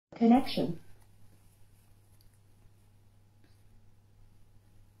connection.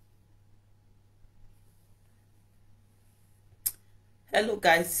 Hello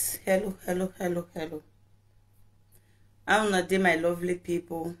guys, hello. I'm not there, my lovely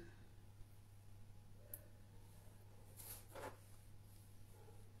people.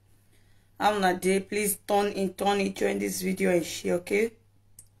 I'm not there. Please turn in, join this video and share, okay?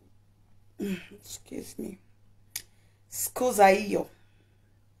 Excuse me. Scusa io.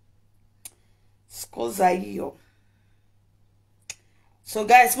 So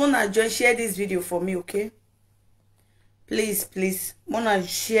guys, wanna join, share this video for me, okay? Please, wanna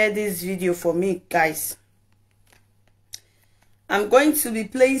share this video for me, guys. I'm going to be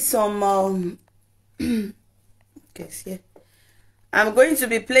playing some I'm going to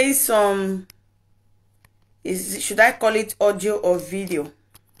be playing some, should I call it audio or video?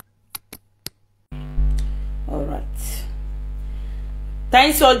 All right.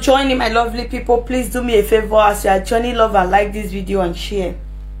 Thanks for joining, my lovely people. Please do me a favor as you are joining, love and like this video and share.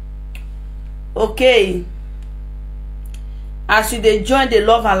 Okay. As you they join the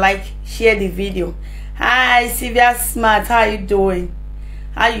love and like, share the video. Hi, Sylvia Smart. How you doing?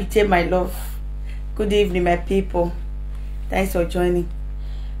 How you take, my love? Good evening, my people. Thanks for joining.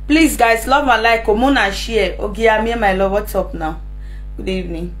 Please, guys, love and like, comment and share. Okay, I'm here, my love. What's up now? Good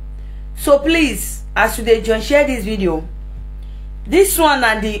evening. So please, as you they join, share this video. This one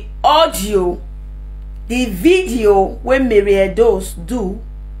and the audio, the video when Edos do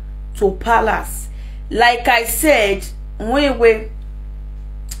to Palace. Like I said, I'd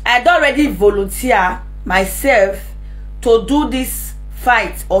already volunteer myself to do this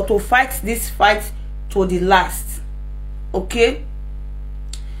fight or to fight this fight to the last. Okay?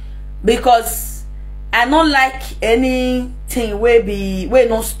 Because I don't like anything where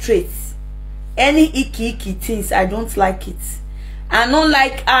no straight. Any icky things, I don't like it. I don't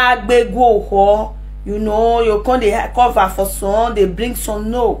like go, you know, you can't cover for some, they bring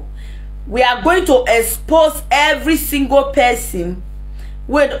some. No. We are going to expose every single person.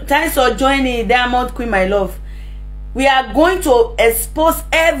 Wait, thanks for joining, Diamond Queen, my love. We are going to expose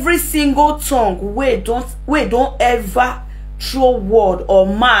every single tongue. Wait, don't ever throw word or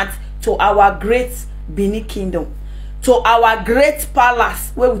mouth to our great Benin Kingdom, to our great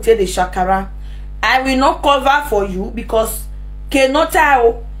palace where we take the shakara. I will not cover for you because cannot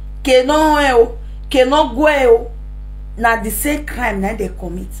go na the same crime that they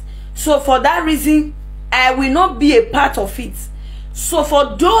commit. So for that reason, I will not be a part of it. So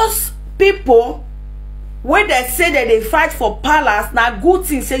for those people when they say that they fight for palace, now good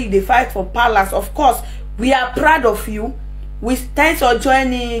thing say they fight for palace. Of course, we are proud of you. Thanks for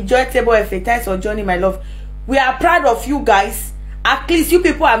joining, Joy Table FA. Thanks for joining, my love. We are proud of you guys. At least you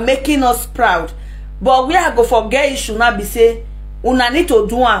people are making us proud. But we are go forget it should not be say una need to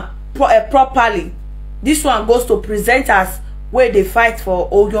do it properly. This one goes to presenters where they fight for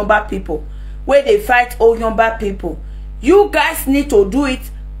Oyomba people. Where they fight Oyomba people. You guys need to do it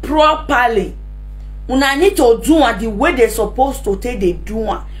properly. Una need to do it the way they're supposed to take the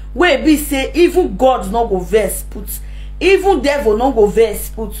do it. Where we say even God no go verse put. Even devil no go verse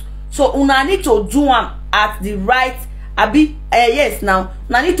put. So una need to do it at the right yes now.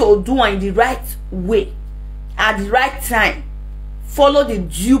 Una need to do it in the right way. At the right time. Follow the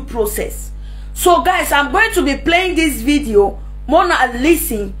due process. So guys, I'm going to be playing this video. Mona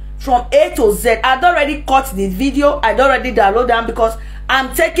listen from A to Z. I'd already cut this video. I'd already downloaded them because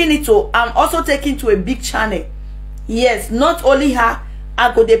I'm taking it to, I'm also taking to a big channel. Yes, not only her,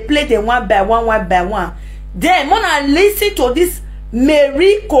 I go they play them one by one. Then Mona listen to this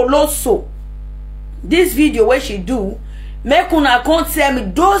Mary Colosso. This video where she do, make una can't tell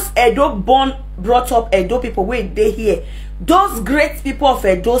me those Edo born brought up Edo people where they here. Those great people of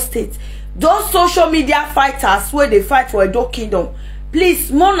Edo State. Those social media fighters where they fight for Edo Kingdom.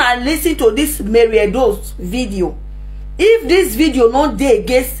 Please, Mona, listen to this Mary Edo's video. If this video not dey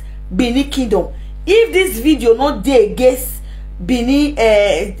against Benin Kingdom, if this video not dey against Benin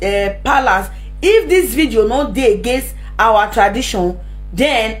Palace, if this video not dey against our tradition,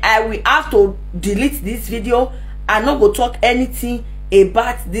 then I will have to delete this video and not go talk anything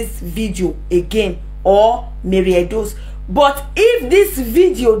about this video again or Mary Edo's. But if this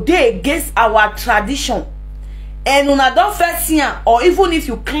video dey against our tradition and una don't first see am, or even if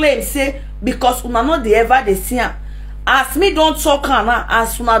you claim say because una not dey ever dey see am, as me don't talk now,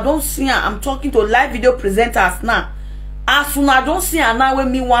 as una don't see am, I'm talking to live video presenters now. As una don't see am now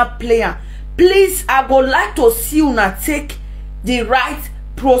when me want player, please, I would like to see una take the right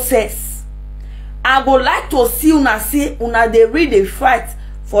process. I would like to see una say una dey read the fight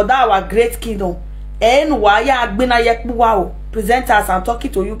for that our great kingdom. And why agbena yekbuwa o. presenters I'm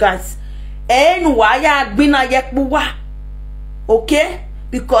talking to you guys. Okay?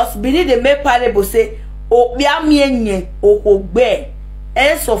 Because beneath the make parable say, oh, be a mienye, oh, bear,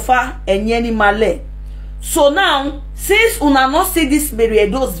 so far, and yenny male. So now, since una not see this Mary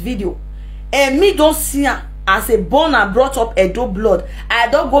Edos video, and me don't see her as a born and brought up Edo blood, I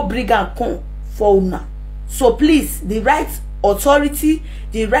don't go bring and come for una. So please, the right authority,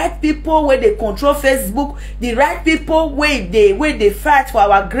 the right people where they control Facebook, the right people where they fight for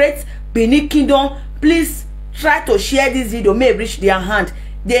our great Benin Kingdom, please try to share this video, may reach their hand.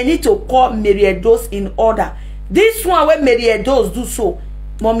 They need to call Mary Edos in order. This one where Mary Edos do so,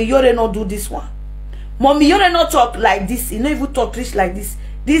 Mommy Yore not do this one. Mommy Yore not talk like this, you know even talk rich like this.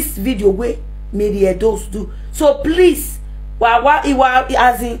 This video where Mary Edos do. So please,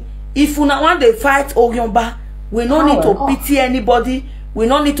 as in, if you not want to fight Oryomba, we don't need to pity anybody. We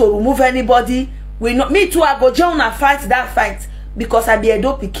don't need to remove anybody. We not me too. I go join and fight that fight because I be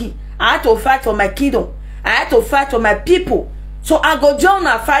Edo pikin. I had to fight for my kingdom. I had to fight for my people. So I go join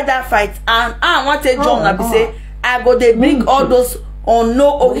and fight that fight. And I want to join and be say I go they bring all those on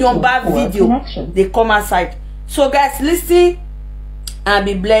no Oryomba video. They come outside. So guys, listen and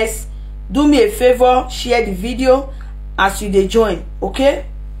be blessed. Do me a favor, share the video as you they join, okay?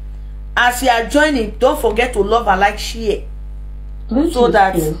 As you are joining, don't forget to love and like, share, Bluetooth so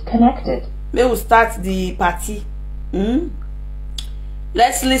that is connected. We will start the party.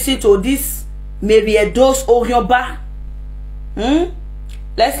 Let's listen to this Mary Edos Oryomba.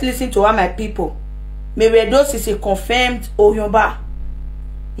 Let's listen to all my people. Mary Edos is a confirmed Oryomba.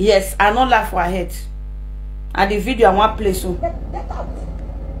 Yes, I not laugh for her head. And the video I want to play so.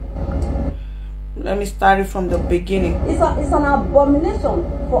 Let me start it from the beginning. It's an abomination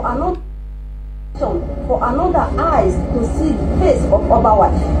for another eyes to see the face of Oba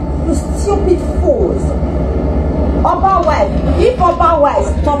wife. You stupid fools. Oba wife, if Oba wife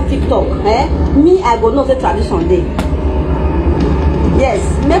stop TikTok, me I go know the tradition day. Yes,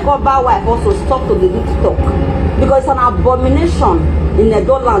 make Oba wife also stop to do TikTok. Because it's an abomination in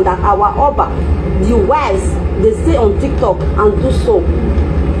Edo land that our Oba, the wives, they stay on TikTok and do so.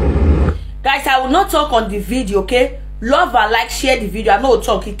 Guys, I will not talk on the video, okay? Love and like, share the video. I know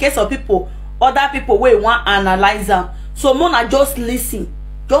talk in case of people, other people will want to analyze them. So Mona, just listen.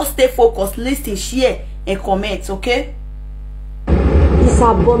 Just stay focused, listen, share, and comment, okay? It's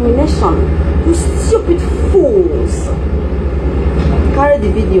abomination. You stupid fools. Carry the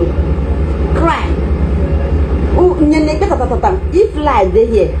video. Cry. Oh, if lie they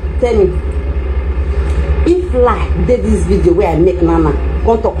here, tell me. If lie they this video where I make Nana,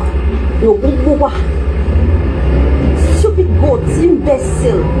 come talk. No, stupid goats,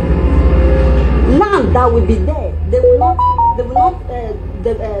 imbecile. Land that will be there, they will not develop it.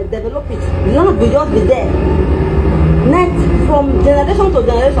 Land will just be there. Net from generation to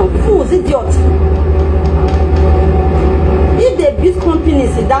generation, fools, idiots. If they build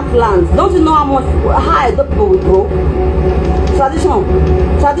companies in that land, don't you know how high the people will grow? Tradition,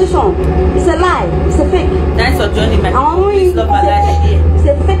 it's a lie, it's a fake. Thanks for joining my it's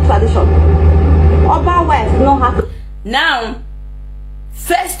a fake tradition. Oba wife no have. Now,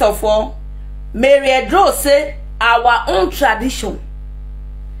 first of all, Mary Edos say our own tradition.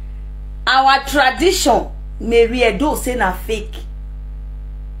 Our tradition, Mary Edos say na fake.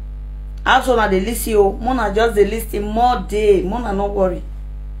 Also na the list yo, Mona just the list in more day. Mona no worry.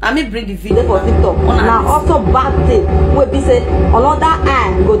 I may bring the video for TikTok. Now also bad thing. We be say another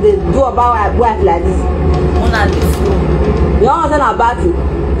eye go they do about wife like this. Mona this yo. You know what I'm about it?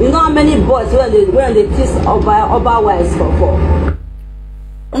 You know how many boys when they kiss Oba wives for?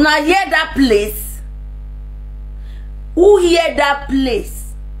 Una hear that place? Who hear that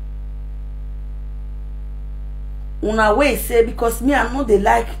place? Una way say because me I know they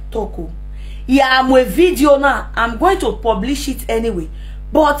like talk. Yeah, I'm a video now. I'm going to publish it anyway.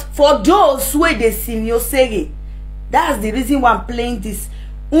 But for those where they see you say, that's the reason why I'm playing this.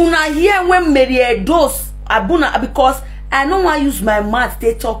 Una hear when Mary Edos abuna because I don't want to use my mouth.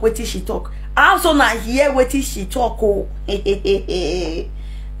 They talk what she talk. I also not hear what she talk. Oh,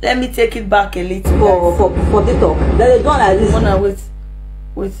 let me take it back a little. For the talk. Then they don't like this. Wanna wait.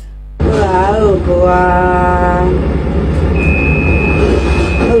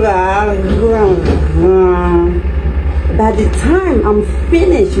 By the time I'm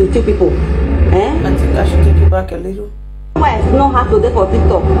finished with you people, I think I should take it back a little. Wife know how to do for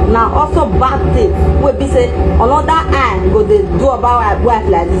TikTok. Now also bad thing. We be say another eye go they do about wife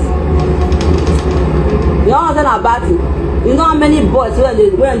like this. You know what I'm about it? You know how many boys when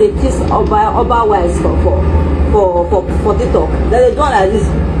they kiss Oba wives for TikTok? Then they do like this.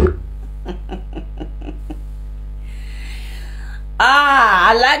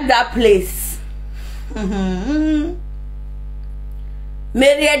 I like that place.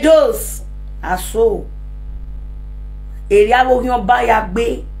 Edos. Aso. Area wo yon ba ya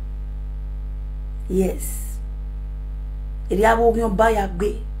gbe. Yes. Area wo yon ba ya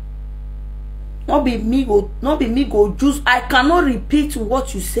gbe. Not be me go juice. I cannot repeat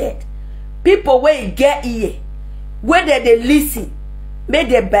what you said. People where you get here, where they listen, may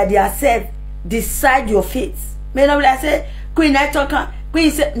they by themselves decide your fate. May not like say, Queen I talk,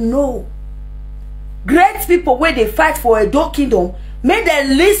 Queen say no. Great people where they fight for a Edo kingdom, may they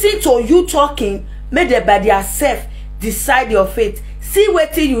listen to you talking, may they by themselves decide your fate. See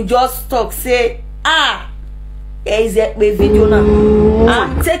what you just talk, say, here is a video now.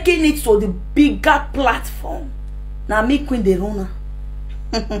 I'm taking it to the bigger platform. Now me Queen the runner.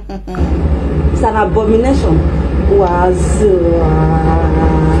 It's an abomination.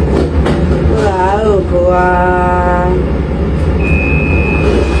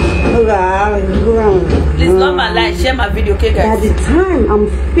 Please love and like, share my video, okay guys? At the time I'm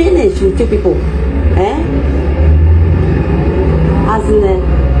finished with you people, as in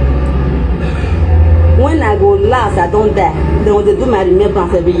when I go last, I don't die. They want to do my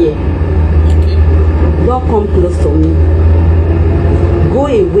remembrance every year. Don't come close to me. Go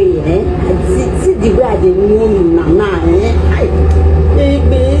away, See the way I did now,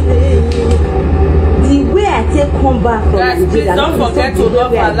 The way I take come back from guys, please don't forget to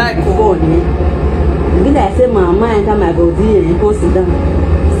love and like. When I say my mind and my body and go sit down.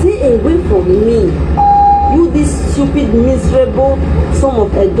 Stay away from me. You this stupid, miserable, some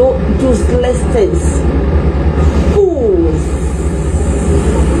of Edo useless things. Fools.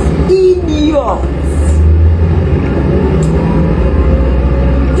 Idiots.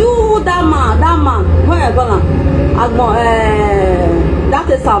 You that man, where you gonna? That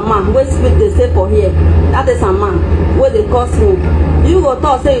is a man. Where speak they say for here. That is a man. Where they cost me. You go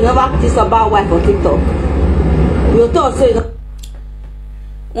talk say you never teach about wife for TikTok. You talk say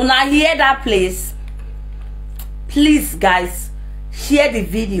When I hear that place, please guys, share the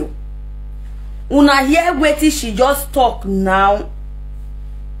video. Una hear wetin she just talk now.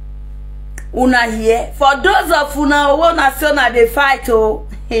 Una hear. For those of una who wanna say una dey fight, oh,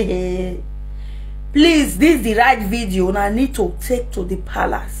 please, this is the right video. Una need to take to the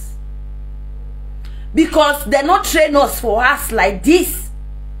palace because they not train us for us like this.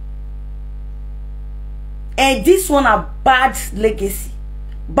 And this one a bad legacy,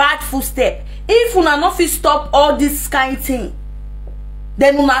 bad footstep. If una not fit stop all this kind thing,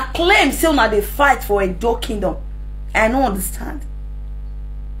 then una claim say una dey fight for Edo kingdom. I don't understand.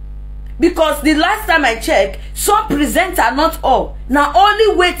 Because the last time I checked, some presenter not all. Now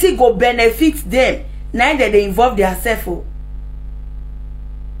only waiting go benefit them. Now they involve themselves.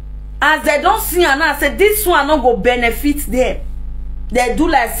 As they don't see and I say this one not go benefit them. They do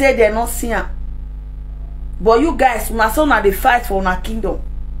like say they not see. But you guys, una say una dey fight for una kingdom.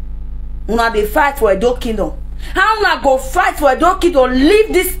 Una dey fight for Edo kingdom. How una go fight for Edo kingdom?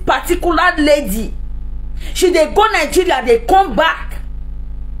 Leave this particular lady. She dey go Nigeria, they come back.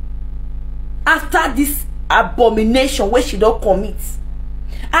 After this abomination where she don't commit.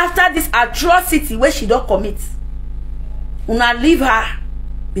 After this atrocity where she don't commit. Una leave her.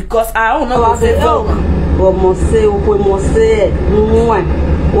 Because I don't know what to say.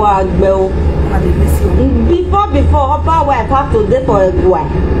 Before, upper wife have to day for a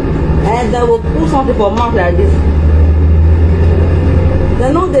wife. And they will put something for mouth like this.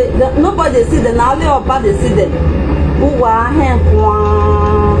 They know nobody see them. Now only upper they see them. Who are him?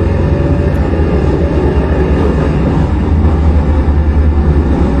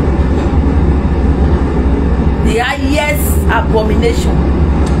 The highest abomination.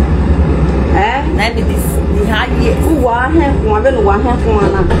 Let me this. The highest. Who are him?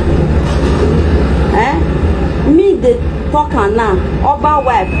 Me the talker now. Oba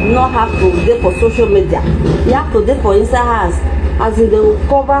wife not have to dey for social media. You have to dey for inside house. As in they will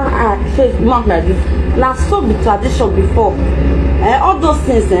cover her face mouth like this. Now so be tradition before. All those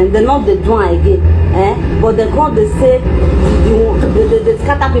things they not they do again. But they come they say they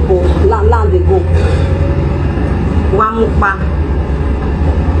scatter people land they go. One mukba.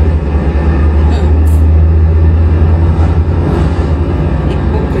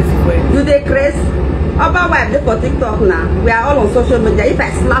 Do they craze? Oba wife they for TikTok now. We are all on social media. If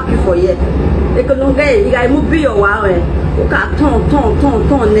I slap you for here, they can no get you guys move your wow. You can turn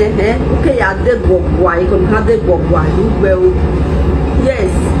okay, ya de gogwa. You can have the gogwa. You will.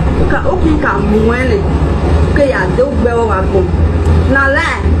 Yes. Okay, can move. Okay, ya de gogwa. Now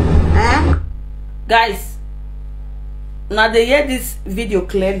lie. Guys, now they hear this video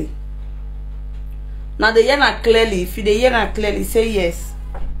clearly. Now they hear not clearly. If they hear not clearly, say yes.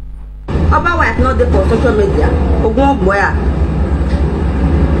 Oba wife not there for social media. Ogun boy.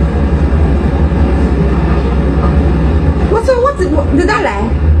 What did I lie?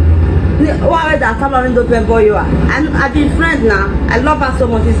 Why that family don't boy you are? I've been friends now. I love her so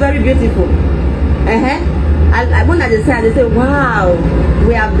much. It's very beautiful. When they say, wow,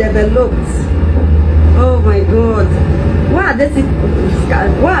 we have developed. Oh my God. Why are they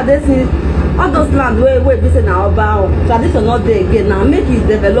seeing all those land where we say now about tradition not there again now? Make it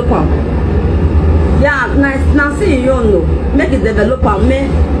develop. Yeah, now see you know. Make it develop.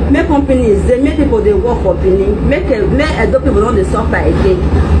 Make companies, they make people they work for Benin. Make Edo people not they suffer again.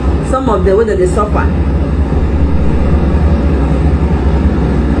 Some of the way that they suffer.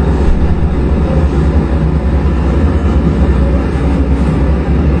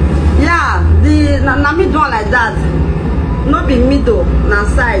 Yeah, na me doing like that. Not be middle, na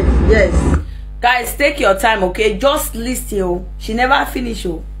side, yes. Guys, take your time, okay? Just listen, yo. She never finish,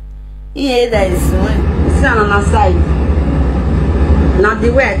 yo. Here that is one. See on my side. Now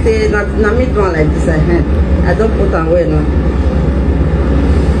the way I say, na me doing like this, I don't put away now.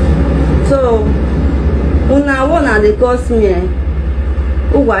 So, una they cost me.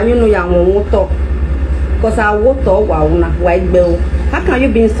 Uwa you know ya won't because I won't talk wa una white bell. How can you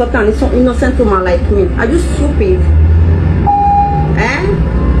be insulting an innocent woman like me? Are you stupid?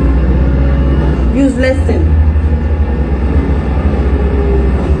 Useless thing.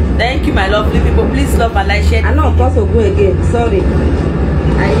 Thank you, my lovely people. Please love and like, share. I know, of course, will go again. Sorry. I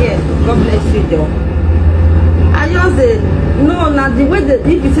hear. God bless you, Joe. I just say, no, now the way that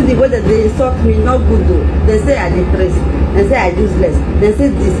if you see the way that they insult me, not good though. They say I depressed. They say I useless. They say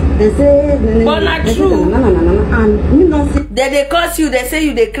this. They say. But not true. No. And me not see. They curse you. They say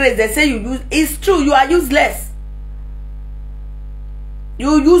you they crazy. They say you use. It's true. You are useless.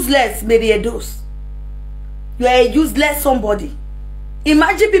 You useless, Edos. You are a useless somebody.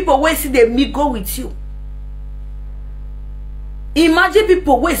 Imagine people where see they me go with you. Imagine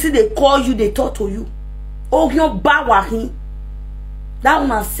people where see they call you, they talk to you. Oh, you ba wahin. That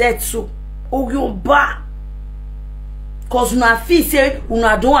woman said so. Oh, you ba. Cause una feel say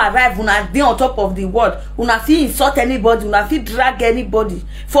una don't arrive, una dey on top of the world. Una feel insult anybody, una feel drag anybody.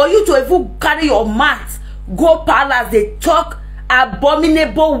 For you to even carry your mat, go palace, they talk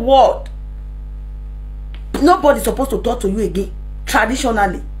abominable word. Nobody's supposed to talk to you again.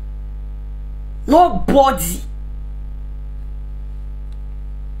 Traditionally. Nobody.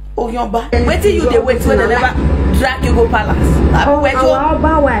 Oh, Yomba. Wait till you they wait when they never drag you go palace. Our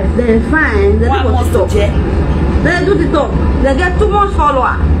wife, they're fine. They don't talk. They do the talk. They get too much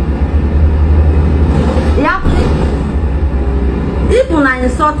follower. Yeah. If una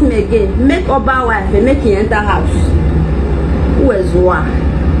insult me again, make Oba wife and make you enter house. Who is one?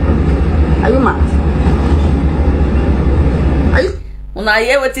 Are you mad? Are you? Una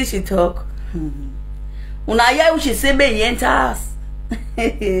hear what she talk? Una hear what she say me you enter house?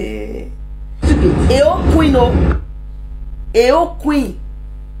 Eo queen o. Eo queen.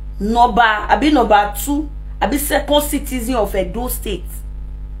 Number, I be number 2. I be second citizen of Edo State.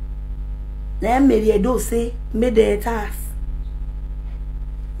 Then Edo say made the task.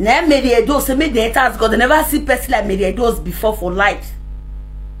 Then Edo say made the task because they never see person like Edos before for life.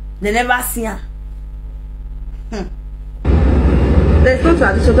 They never see her. There's no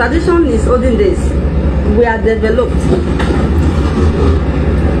tradition. Tradition is olden days. We are developed.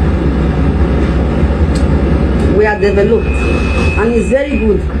 We are developed. And it's very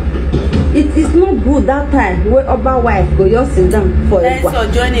good. It is not good that time where Oba wife go just sit down for Thanks for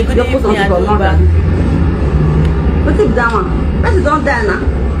joining. Good evening and over. Put it down. Let's don't die now.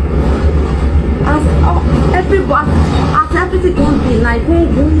 As everybody, as everything can be like,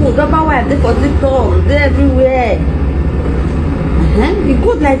 Oba wife, they for TikTok, they everywhere. Be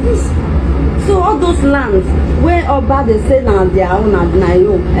good like this. So all those lands where Oba they say now their own and na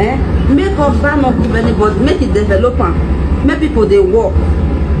you, make Oba not give anybody, make it develop, make people they work.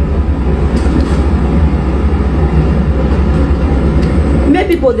 Make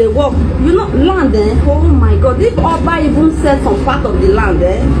people they work. You know, land, oh my God. If Oba even sell some part of the land,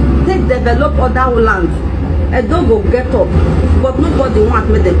 they develop other land. Edo go get up. But nobody wants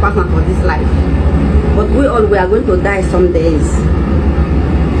to make the partner for this life. But we all we are going to die some days.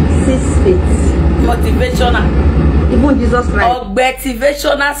 6 feet. Motivational. Even Jesus Christ.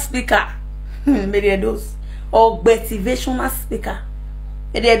 Motivational speaker. Edos. Motivational speaker.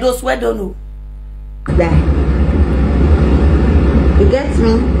 Edos, where don't know. Die. You get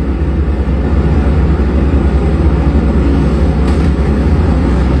me?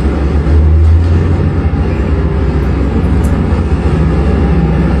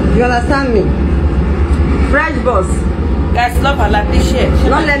 You understand me? Fresh boss. Guys, love and appreciate.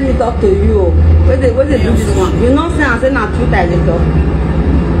 Not let me talk to you. Where they do this one? You know, say I say na truth I dey talk.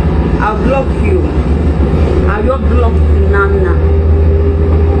 I'll block you. I'll your block now.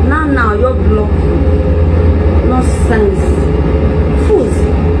 Now you're blocked. Nonsense. Fools.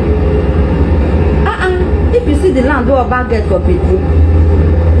 If you see the land where about get copy,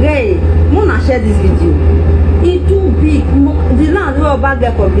 hey, Mona share this video. It too big. The land where about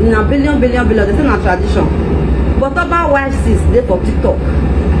get copy now billion. This is not tradition. But about wife sis, they for TikTok.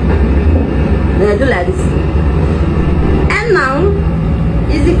 They do like this. And now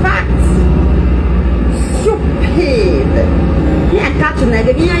is the fact. Stupid. Yeah, catch you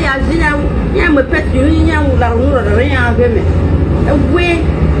again. Yeah, my pet, you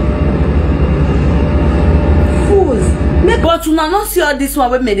fools. But you not see all this one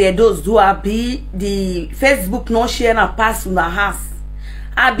where made Edos do abi the Facebook no share and pass on the house.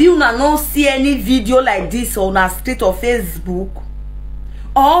 Abi una no see any video like this on a street or Facebook.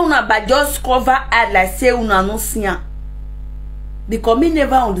 Or una but just cover ad like say una no see am. Because me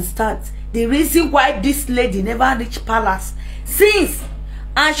never understand the reason why this lady never reach palace since,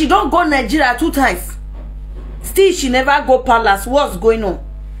 and she don't go Nigeria 2 times. Still she never go palace. What's going on?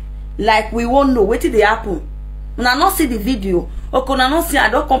 Like we won't know. What did they happen? Una not see the video. Okay, una not see. I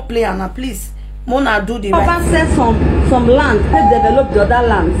don't complain. Ana please, Mona do the right. Oversell some land. They develop the other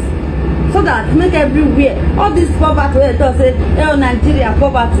lands so that make everywhere all this poverty. Where they say, "Oh, Nigeria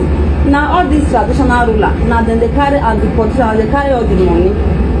poverty." Now all these traditional ruler. Now then they carry out the politicians. They carry all the money.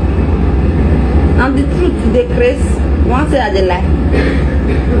 And the truth they craze. One say they lie.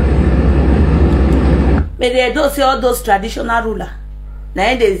 But they don't say all those traditional ruler.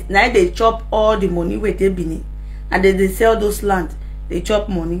 Now they chop all the money where they been, and then they sell those land. They chop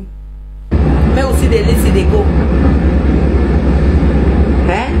money. May we see the list they go.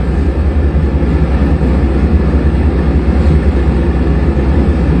 Eh?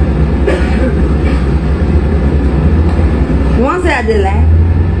 One say they lie.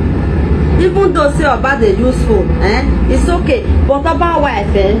 Even though say about the useful, it's okay. But about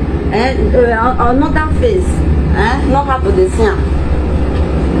wife, another face, not have to the same.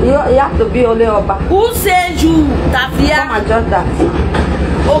 You have to be only Oba. Who said you, Tafia? Come and judge that.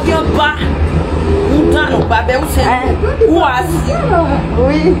 Okay, Oba. Who said who asked?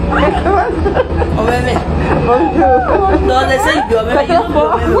 Oui. Oh, baby. No, they say you are very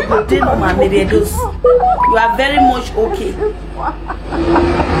you are very much okay.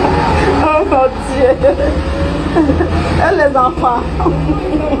 Oh mon Dieu. Et les enfants?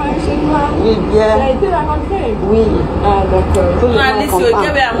 Oui, bien. Tu as été rencontré? Oui. Ah, d'accord.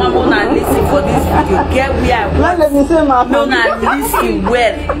 For this video, get we are. Là, le monsieur m'a No, not listen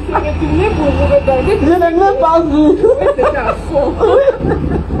well. Je n'ai même pas vu.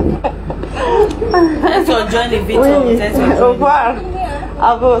 Let's join the video. Oui. Au revoir. À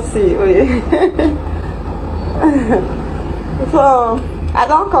vous aussi, oui. So, I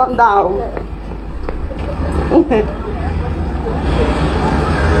don't come down.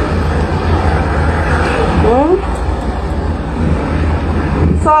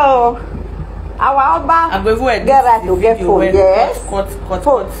 So, our Oba get right to get phone, yes.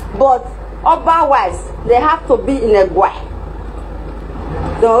 Phone. But Oba wives, they have to be in a guy.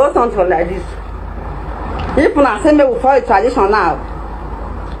 They don't want to like this. If you say me we follow tradition now,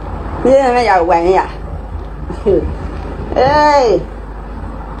 hey,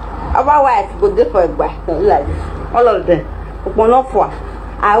 Oba wife go there for a guy like this. All of them.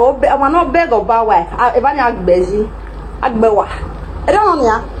 I will not beg Oba wife. If I need busy, Agbewa. I don't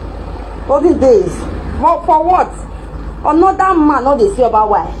know. All these days. For what? Another man not they say about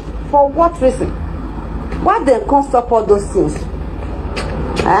wife. For what reason? Why they can't stop all those things?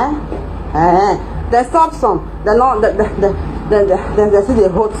 They stop some. They not. They see they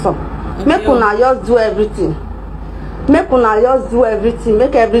hold some. Make una just do everything. Make una just do everything.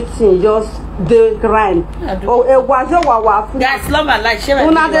 Make everything just the grind. Oh, it was your wawa. Guys, love my life.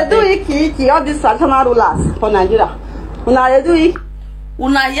 Una they do iki all these traditional rulers for Nigeria. Una they do it.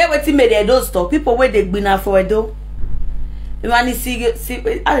 Una hear wetin made Edo stop. People where they been for Edo. The man is see.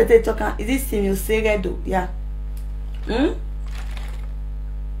 How they talk? Is this thing you say Edo? Yeah.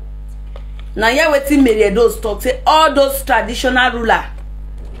 Now hear wetin made Edo stop. Say all those traditional ruler.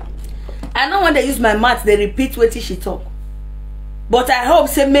 I know when they use my mouth, they repeat what she talk. But I hope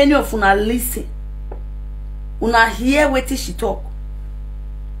say many of una listen. Una hear what she talk.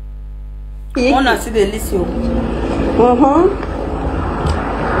 Una see they listen.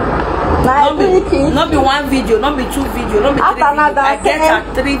 Not be one video, not be 2 video, not be 3 video. I get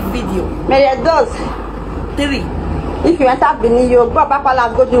a 3 video. Mary Edos. 3. If you enter Benin, you go back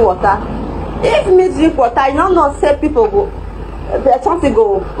and go drink water. If me drink water, you don't know say people go. there's something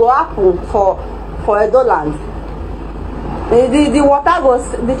go happen for Edo land. The water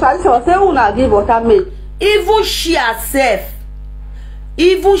goes, the tradition will say una give water make. Even she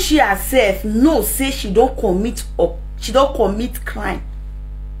herself know say she don't commit crime.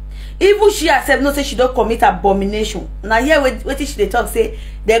 Even she herself know say she don't commit abomination. Now here what she they talk say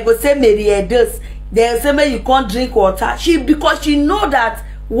they go say Mary Edos, they say me you can't drink water. Because she know that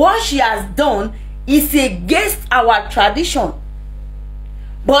what she has done is against our tradition.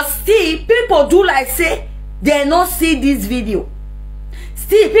 But still people do like say they not see this video.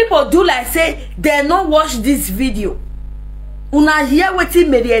 Still people do like say they not watch this video. Una hear wetin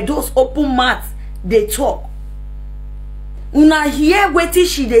Mary Edos open mouth they talk. Una hear wetin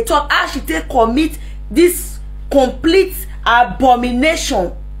she they talk how she take commit this complete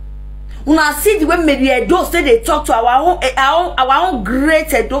abomination. Una see the way Mary Edos say they talk to our own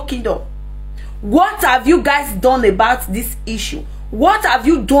great Edo kingdom. What have you guys done about this issue? What have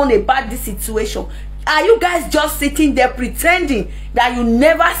you done about this situation? Are you guys just sitting there pretending that you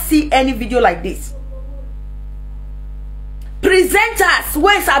never see any video like this? Presenters,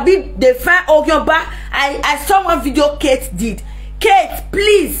 where Sabi they find Ogyoba. I saw one video Kate did. Kate,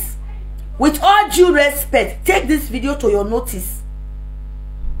 please, with all due respect, take this video to your notice.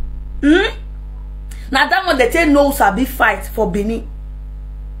 Now that one they tell no Sabi fight for Benin.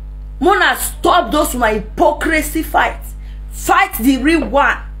 Mona stop those my hypocrisy fights. Fight the real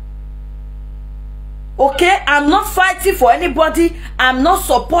one. Okay, I'm not fighting for anybody. I'm not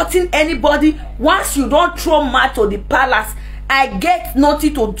supporting anybody. Once you don't throw mat to the palace, I get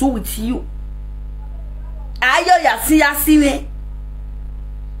nothing to do with you.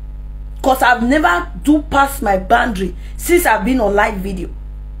 Because I've never do past my boundary since I've been on live video.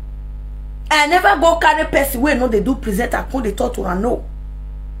 I never go carry person where no they do presenter. Come they talk to her no.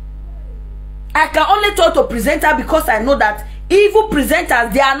 I can only talk to presenter because I know that evil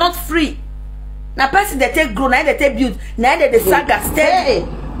presenters, they are not free. Now person they take grow, now they take build, now they saga steady.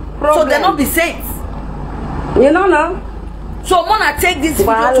 So they not be saints. You know no? So Mona take this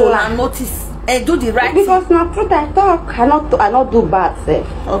video to her notice and do the right because thing. Because now truth I talk, I not do bad self.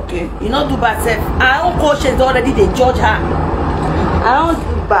 Okay, you not do bad self. Our own coaches already they judge her. I don't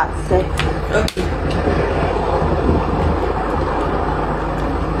do bad self. Okay.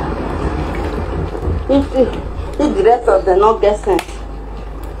 If the rest of them not get sense.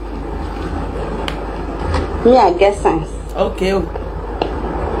 Me, I get sense. Okay.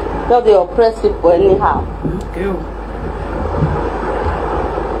 So they oppress people anyhow. Okay.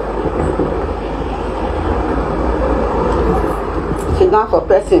 She's not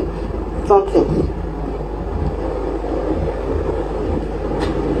suppressing something.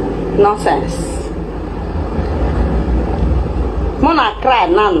 Nonsense. Mona cry,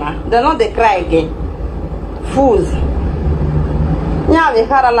 Nana. They know they cry again. Fools. Nya we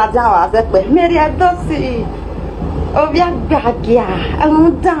kara la jawa zekbe. Mary Edos obia gagia.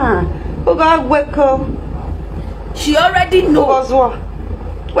 Amuda. Oga weko. She already knows.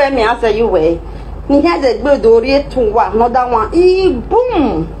 Where me answer you way. Ni had a good ori to one, another one.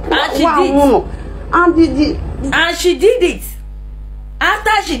 Boom. And she did. And she did it.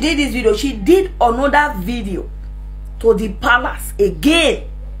 After she did this video, she did another video to the palace again.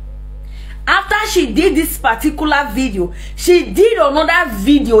 After she did this particular video, she did another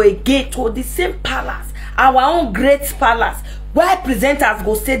video again to the same palace, our own great palace. Why presenters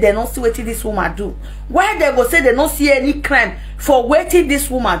go say they don't see what this woman do? Why they go say they don't see any crime for what this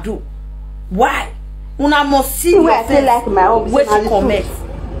woman do? Why? Una must see where I feel like my own what she commit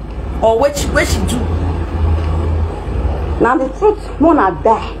or what she do. Now the truth, Mona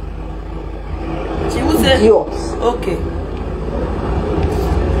die. She will say yours. Okay.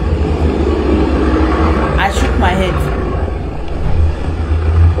 I shook my head.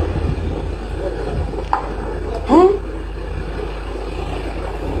 Huh?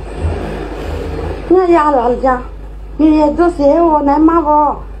 Ya lalja. Mary Edos na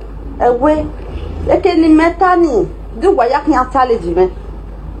mavo. Ewe. Eke ni metani. Do what you can challenge me.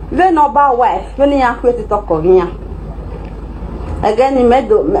 When no ba wife, when you create it talk here. Again, he made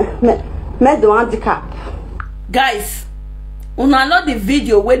the handicap. Guys, una know the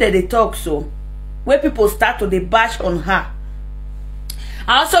video where they talk so, where people start to bash on her.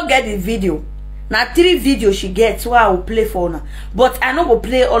 I also get the video. Now 3 videos she gets, so I will play for her. But I not will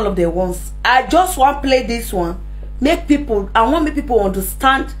play all of them once. I just want to play this one. I want make people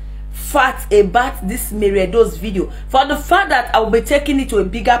understand facts about this Mary Edos video. For the fact that I will be taking it to a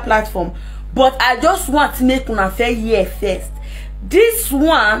bigger platform. But I just want to make una fair here first. This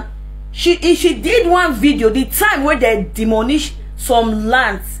one, she did one video the time where they demolish some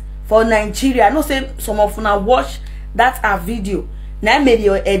lands for Nigeria. I know say some of una watch That's a video. Now maybe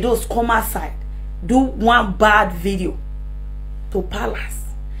your Edos come outside, do one bad video to Palace.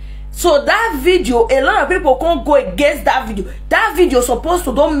 So that video, a lot of people can't go against that video. That video supposed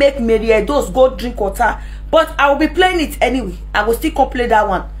to don't make Mary Edos go drink water. But I will be playing it anyway. I will still play that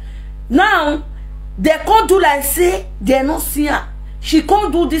one. Now, they can't do like say they're not seeing her. She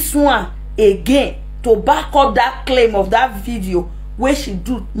can't do this one again to back up that claim of that video where she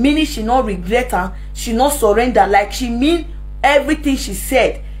do, meaning she not regret her, she not surrender. Like she mean everything she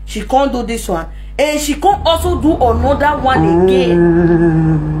said. She can't do this one. And she can't also do another one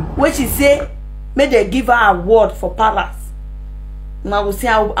again where she say, may they give her a award for Palace. And I will say,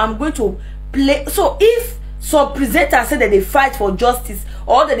 I'm going to play. So if some presenters say that they fight for justice,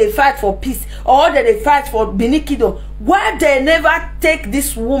 or that they fight for peace, or that they fight for Binikido, why they never take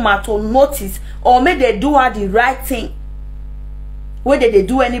this woman to notice, or may they do her the right thing? Where did they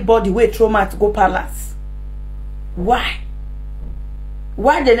do anybody with trauma to go Palace? Why?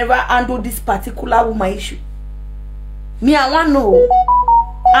 Why they never handle this particular woman issue? Me, I want to know.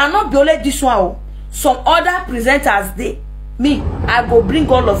 I not violate this one. Some other presenters they. Me, I go bring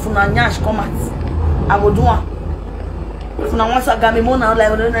all of Funanyash comments. I will do one. If no one saw me more now,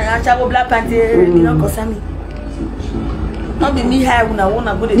 like I go black panty, you know, cause me. Not be me here when I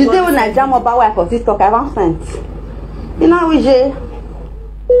wanna go. You say when I jam about wife for TikTok, I want sense. You know, we you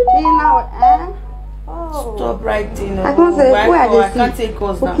know, Oh. Stop writing. I can't say I can't take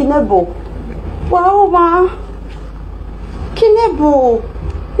us now. Kinebo. Wow, ma. Kinebo.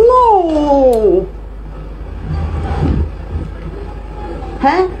 No.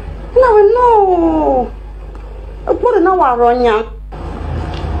 Huh? No. What an hour on ya?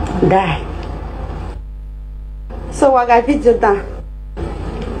 Die. So I got video done.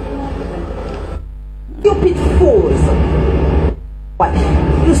 Stupid fools. What?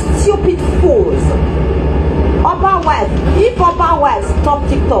 You stupid fools. Oba wife, if Oba wife stop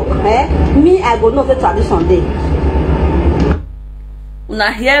TikTok, me I go know the tradition day.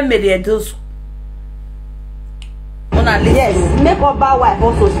 Una hear me the Edos. Una listen. Yes, make Oba wife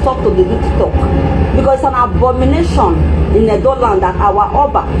also stop to the TikTok because it's an abomination in Edo land that our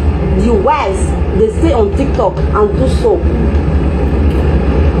Oba, the wives, they stay on TikTok and do so.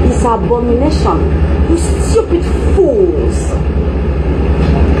 It's an abomination. You stupid fools.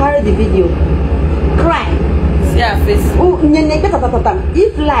 Carry the video. Cry. See her face. Oh,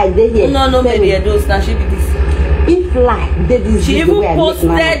 if lie they here. No, maybe Edos now she be this. If lie they this. She even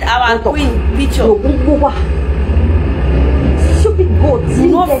posted our queen picture. Stupid goat.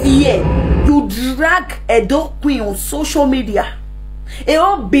 No fear. You drag Edo queen on social media. A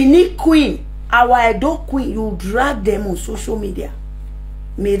all Benin queen, our Edo queen, you drag them on social media.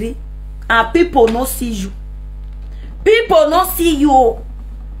 Mary, and people not see you. People not see you.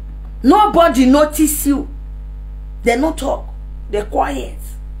 Nobody notice you. They not talk. They're quiet.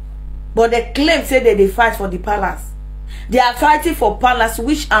 But they claim say that they fight for the Palace. They are fighting for Palace,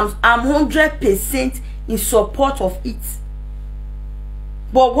 which I'm 100% in support of it.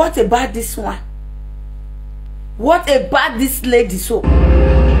 But what about this one? What about this lady? So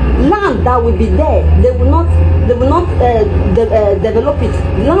land that will be there, they will not develop it.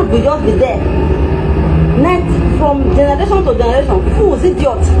 Land will just be there. Net from generation to generation. Fools,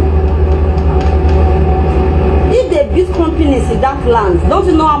 idiots. If they build companies in that land, don't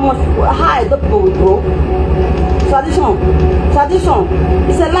you know how the people will grow? Tradition,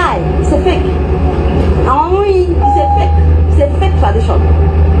 it's a lie, it's a fake. It's a fake tradition.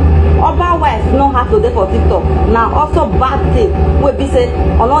 Oba wife don't have to do for TikTok. Now also bad thing will be say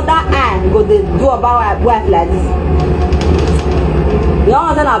another eye go they do Oba wife like this. You don't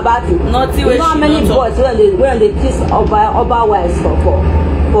understand about it. You know how many boys when they kiss Oba wives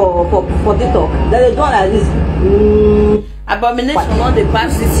for TikTok, then they do like this. Abomination not the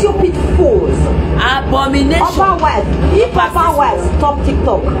past. Stupid fools. Abomination. Oba wife. If Oba wife stop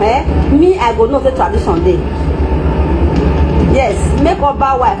TikTok, me I go know the tradition day. Yes, make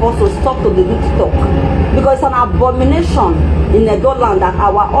Oba wife also stop to the TikTok because it's an abomination in Edo land that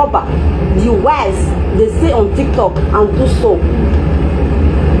our Oba, the wives, they stay on TikTok and do so.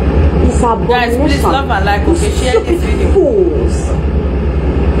 It's abomination. Guys, please love and like. Okay, share this video. Fools.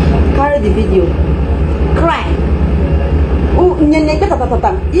 Carry the video. Cry. Oh,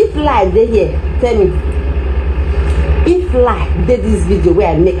 if lie they here, tell me. If lie they this video where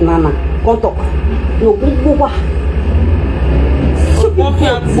I make Nana, come talk. No, go.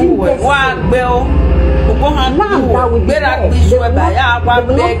 Land that will be there.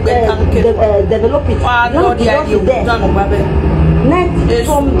 Develop it. Land will just be there. Next,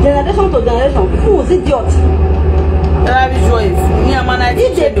 from generation to generation, fools, idiots.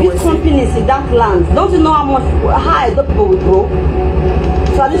 If they build companies in that land, don't you know how high the people will grow?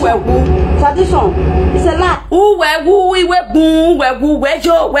 Tradition. It's a lie. Where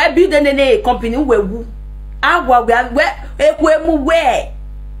build a company? Where?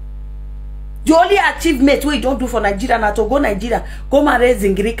 The only achievement we don't do for Nigeria now to go Nigeria, go marry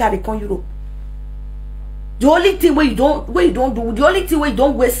Zingiri carry con Europe. The only thing we don't do, the only thing we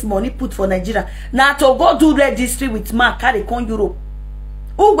don't waste money put for Nigeria now to go do registry with man carry con Europe.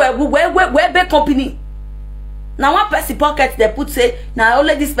 Where big company? Now one person pocket they put say now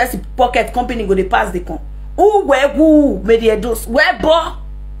only this person pocket company go they pass the con. Who made Edos? Where bo?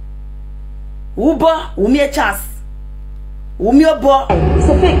 Who me a chance? It's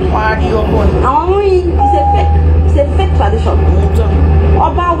a fake. It's a fake tradition.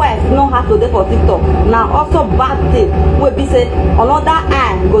 Oba wife no have to do for TikTok. Now also bad thing. We be say another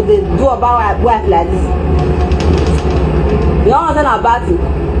eye go they do Oba wife like this. You understand about it?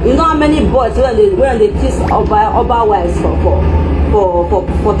 You know how many boys when they kiss Oba wives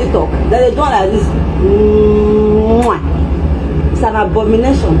for TikTok? Then they do like this. It's an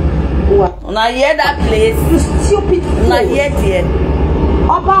abomination. Now hear that place. You stupid fool. Now hear there.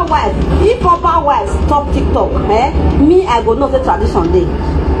 Oba wife. If Oba wife stop TikTok, me I go know the tradition day.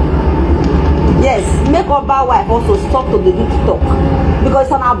 Yes, make Oba wife also stop to the TikTok because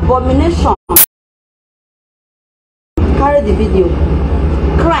it's an abomination. Carry the video.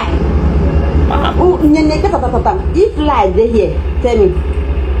 Cry. If lie they here, tell me.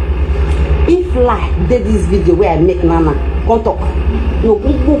 If lie they this video where I make Nana, come talk. No,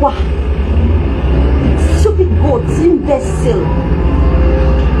 go. Stupid goats, imbecile.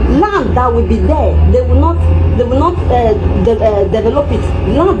 Land that will be there, they will not develop it.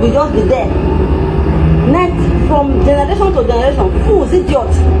 Land will just be there. Net from generation to generation. Fools,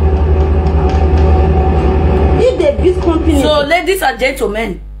 idiots. If they build companies. So, ladies and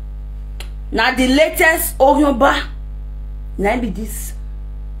gentlemen, now the latest Orionba, now be this.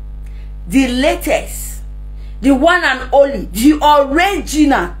 The latest, the one and only, the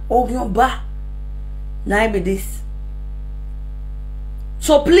original Orionba, now be this.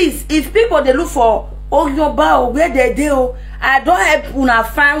 So please, if people they look for Orionba or where they do, I don't help una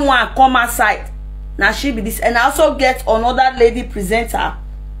find one come outside. Now she be this, and I also get another lady presenter,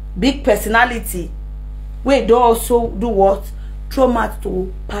 big personality. We don't also do what? Trauma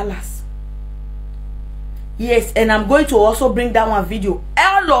to palace. Yes, and I'm going to also bring that one video.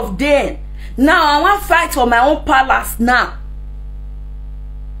 All of them. Now I want to fight for my own palace now.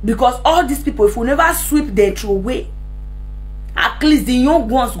 Because all these people, if we never sweep them through away, at least the young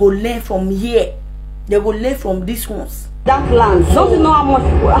ones go learn from here. They will learn from these ones. That land. Don't you know how much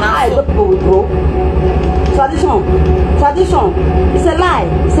high the people will grow? Tradition. It's a lie.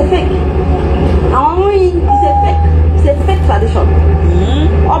 It's a fake. It's a fake tradition.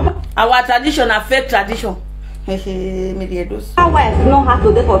 Our tradition are fake tradition. Edos. Our wife know how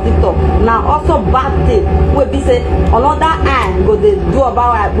to do for TikTok. Now also bad thing. We be say another eye go they do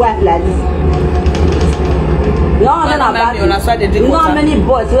about wife like this. You know how many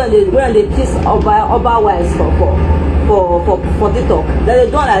boys when they kiss Oba wives for TikTok? Then they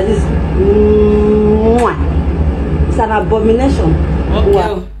do like this. It's an abomination.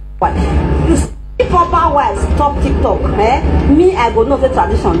 Okay. What? If Oba wives stop TikTok, me I go know the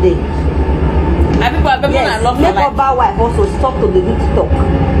tradition day. Yes, make Oba wife also stop to the TikTok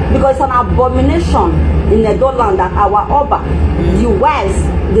because it's an abomination in the land that our Oba, the wives,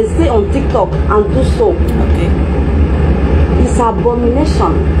 they stay on TikTok and do so. Okay. It's an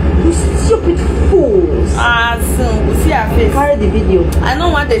abomination. You stupid fools. Soon we see her face. Carry the video. I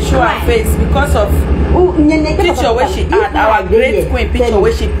don't want to show her face because of picture where she had our great queen picture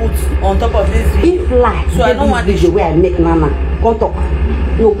where she put on top of this video. If like so I don't want this video where I make Nana come talk.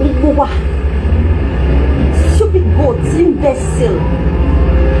 No, stupid goats, imbecile.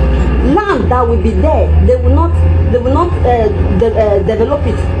 Land that will be there, they will not develop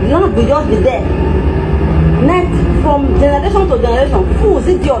it. Land will just be there. Net from generation to generation. Fools,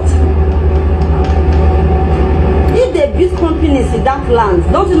 idiots. If they build companies in that land,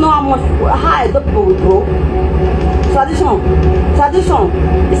 don't you know how much high the people will grow? Tradition.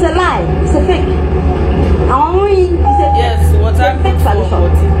 It's a lie. It's a fake. It's a fake tradition.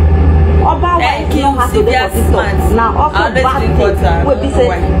 Oba wife know how to do for TikTok. Now also bad thing. We be say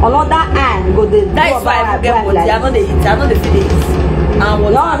another eye go they do about wife like I know the feelings.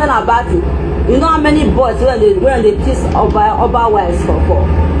 You know about it? You know how many boys when they kiss Oba wives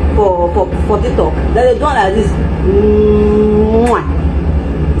for TikTok? Then they do like this.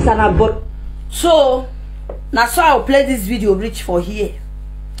 It's an abort. So now so I'll play this video reach for here.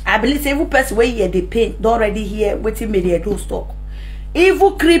 I believe evil person wey hear the pain don't already hear wetin Mary Edos talk.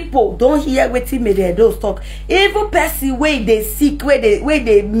 Evil cripple don't hear wetin Mary Edos talk. Evil person wey dey sick, wey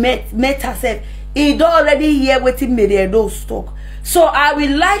they met herself, he don't already hear wetin Mary Edos talk. So I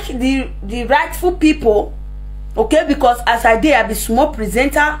will like the rightful people, okay, because as I did, I be small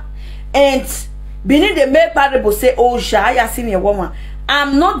presenter, and beneath the main parable say, oh, Shaya seen a woman.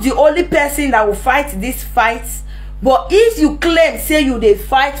 I'm not the only person that will fight this fight. But if you claim, say you they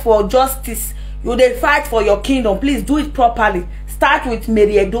fight for justice, you they fight for your kingdom, please do it properly. Start with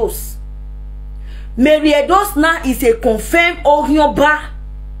Mary Edos. Mary Edos now is a confirmed Orionba,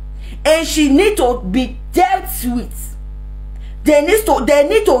 and she need to be dealt with. They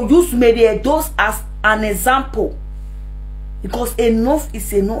need to use Mary Edos as an example, because enough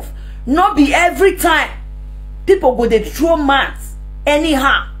is enough. Not be every time people go they throw mats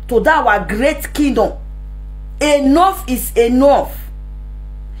anyhow to that our great kingdom. Enough is enough.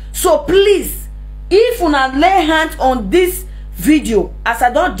 So please, if you not lay hands on this video, as I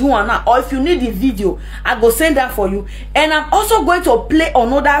don't do now, or if you need the video, I go send that for you. And I'm also going to play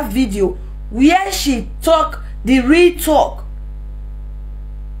another video where she talk the real talk.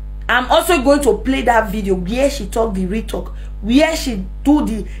 I'm also going to play that video where she talk the real talk, where she do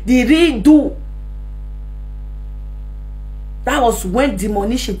the redo. That was when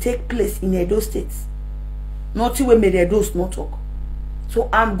demolition take place in Edo State. Nothing when Mary Edos not talk. So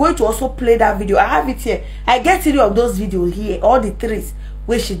I'm going to also play that video. I have it here. I get 3 of those videos here, all the 3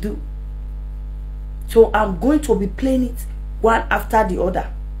 where she do. So I'm going to be playing it one after the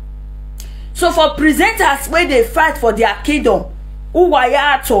other. So for presenters where they fight for their kingdom,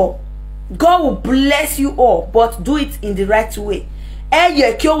 God will bless you all, but do it in the right way. You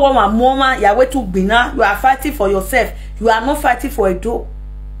are fighting for yourself. You are not fighting for a door.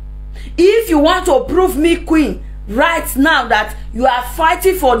 If you want to prove me queen right now that you are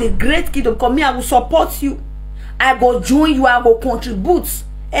fighting for the great kingdom, come here, I will support you. I will join you. I will contribute.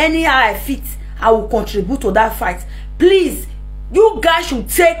 Anyhow I fit, I will contribute to that fight. Please, you guys should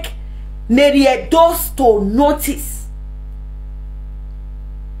take Mary Edos to notice.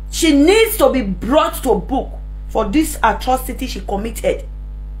 She needs to be brought to book for this atrocity she committed.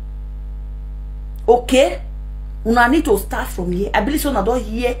 Okay? Una need to start from here. I believe so. I don't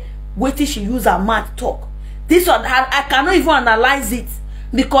hear waiting she use her mouth talk. This one, I cannot even analyze it,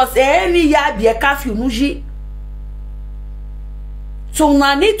 because any year be a curfew nuji. So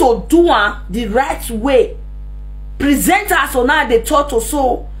una need to do the right way. Present us on how they thought or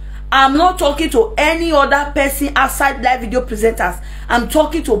so. I'm not talking to any other person outside live video presenters. I'm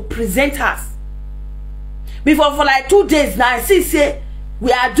talking to presenters. Before for like 2 days now, I see say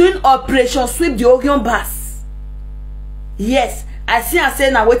we are doing Operation Sweep the Ogion Bus. Yes, I see and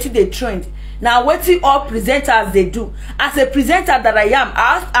say now what they trend. Now what all presenters they do. As a presenter that I am,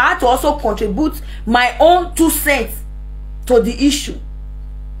 I had to also contribute my own 2 cents to the issue.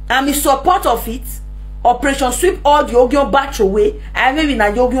 I'm in support of it. Operation Sweep all the Ogion batch away. I mean na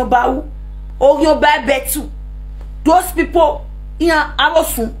Ogion Bau, Ogion Ba Betu. Those people in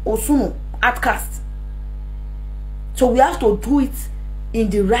Alosun Osunu outcast. So we have to do it in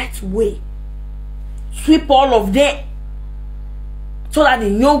the right way. Sweep all of them, so that the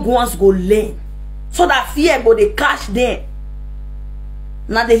young ones go learn, so that fear go they catch them.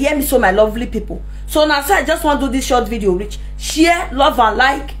 Now they hear me, so my lovely people. So now so I just want to do this short video, rich. Share, love and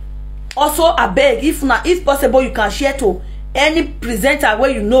like. Also, I beg, if possible, you can share to any presenter where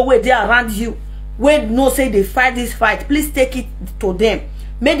you know where they are around you, where no say they fight this fight. Please take it to them.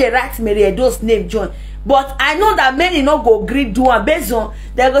 May they write Mary Edos name join. But I know that many not go agree do and based on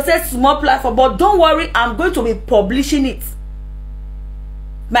they go say small platform. But don't worry, I'm going to be publishing it.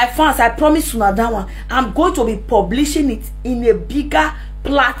 My fans, I promise you now that one. I'm going to be publishing it in a bigger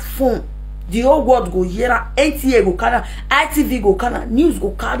platform. The whole world go hear, NTA go carry, ITV go carry, news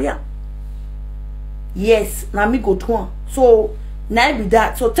go carry. Yes, now me go to one. So now be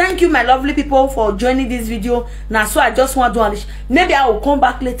that. So thank you, my lovely people, for joining this video. Now so I just want to unleash. Maybe I will come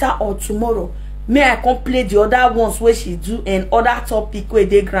back later or tomorrow. May I come play the other ones where she do and other topic where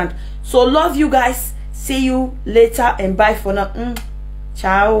they grant. So love you guys. See you later and bye for now.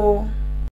 Ciao.